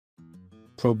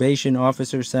Probation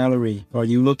officer salary. Are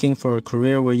you looking for a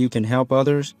career where you can help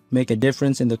others, make a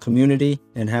difference in the community,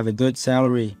 and have a good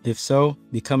salary? If so,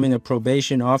 becoming a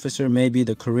probation officer may be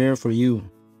the career for you.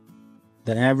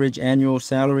 The average annual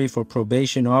salary for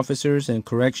probation officers and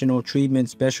correctional treatment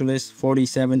specialists is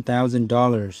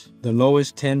 $47,000. The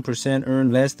lowest 10%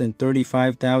 earn less than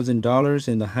 $35,000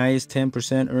 and the highest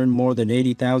 10% earn more than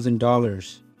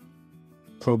 $80,000.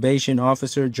 Probation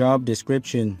officer job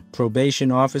description.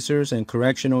 Probation officers and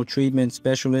correctional treatment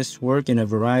specialists work in a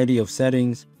variety of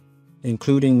settings,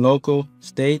 including local,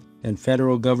 state, and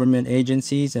federal government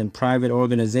agencies and private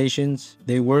organizations.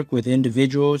 They work with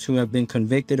individuals who have been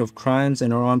convicted of crimes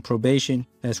and are on probation,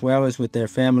 as well as with their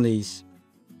families.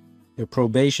 The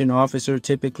probation officer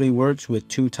typically works with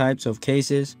two types of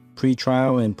cases: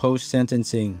 pre-trial and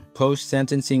post-sentencing.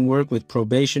 Post-sentencing work with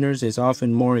probationers is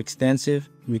often more extensive,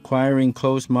 requiring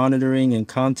close monitoring and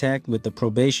contact with the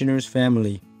probationer's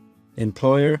family,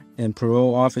 employer, and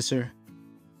parole officer.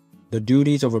 The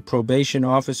duties of a probation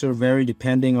officer vary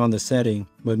depending on the setting,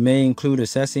 but may include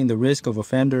assessing the risk of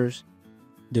offenders,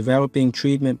 developing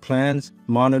treatment plans,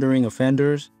 monitoring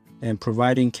offenders, and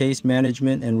providing case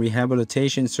management and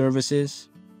rehabilitation services.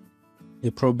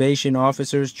 The probation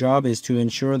officer's job is to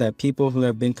ensure that people who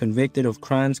have been convicted of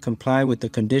crimes comply with the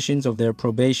conditions of their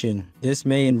probation. This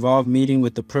may involve meeting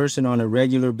with the person on a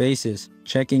regular basis,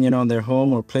 checking in on their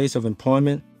home or place of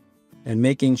employment, and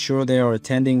making sure they are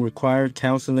attending required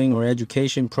counseling or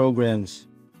education programs.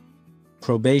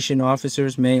 Probation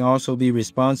officers may also be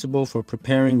responsible for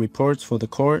preparing reports for the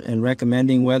court and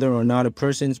recommending whether or not a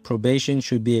person's probation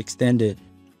should be extended.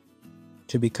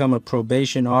 To become a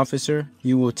probation officer,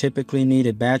 you will typically need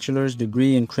a bachelor's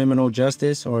degree in criminal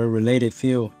justice or a related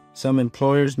field. Some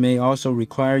employers may also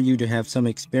require you to have some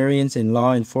experience in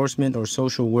law enforcement or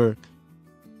social work.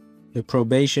 The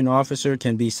probation officer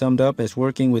can be summed up as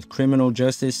working with criminal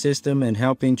justice system and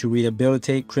helping to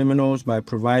rehabilitate criminals by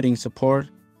providing support,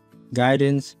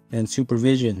 guidance, and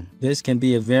supervision. This can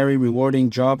be a very rewarding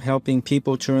job, helping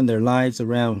people turn their lives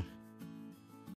around.